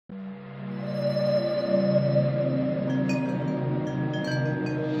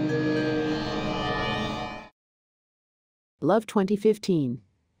Love 2015.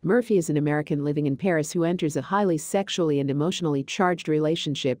 Murphy is an American living in Paris who enters a highly sexually and emotionally charged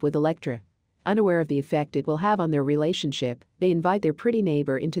relationship with Electra. Unaware of the effect it will have on their relationship, they invite their pretty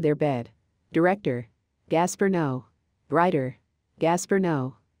neighbor into their bed. Director: Gaspar Noé. Writer: Gaspar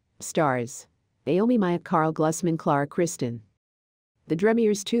Noé. Stars: Naomi Maya, Carl Glusman, Clara Kristen. The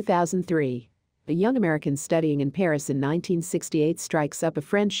Dremiers 2003. A young American studying in Paris in 1968 strikes up a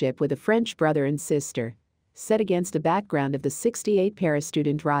friendship with a French brother and sister. Set against a background of the '68 Paris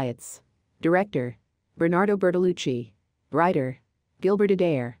student riots. Director: Bernardo Bertolucci. Writer: Gilbert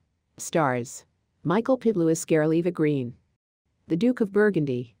Adair. Stars: Michael Pitt, Louis Garaliva Green. The Duke of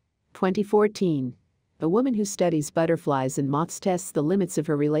Burgundy. 2014. A woman who studies butterflies and moths tests the limits of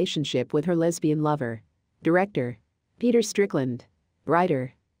her relationship with her lesbian lover. Director: Peter Strickland.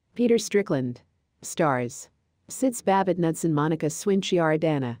 Writer: Peter Strickland. Stars: Sitz Babbitt Knudsen, Monica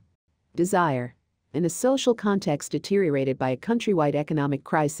Swinchiaradana. Desire. In a social context deteriorated by a countrywide economic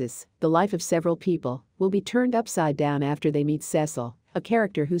crisis, the life of several people will be turned upside down after they meet Cecil, a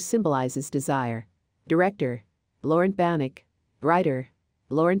character who symbolizes desire. Director: Laurent Bannock. Writer: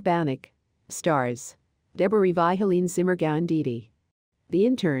 Laurent Bannock. Stars: Deborah Revi, Helene Zimmergau, and Didi. The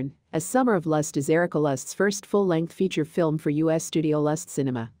Intern, A Summer of Lust is Erika Lust's first full-length feature film for U.S. studio Lust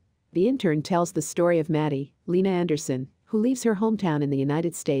Cinema. The Intern tells the story of Maddie, Lena Anderson, who leaves her hometown in the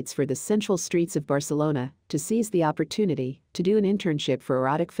United States for the central streets of Barcelona to seize the opportunity to do an internship for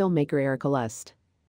erotic filmmaker Erika Lust.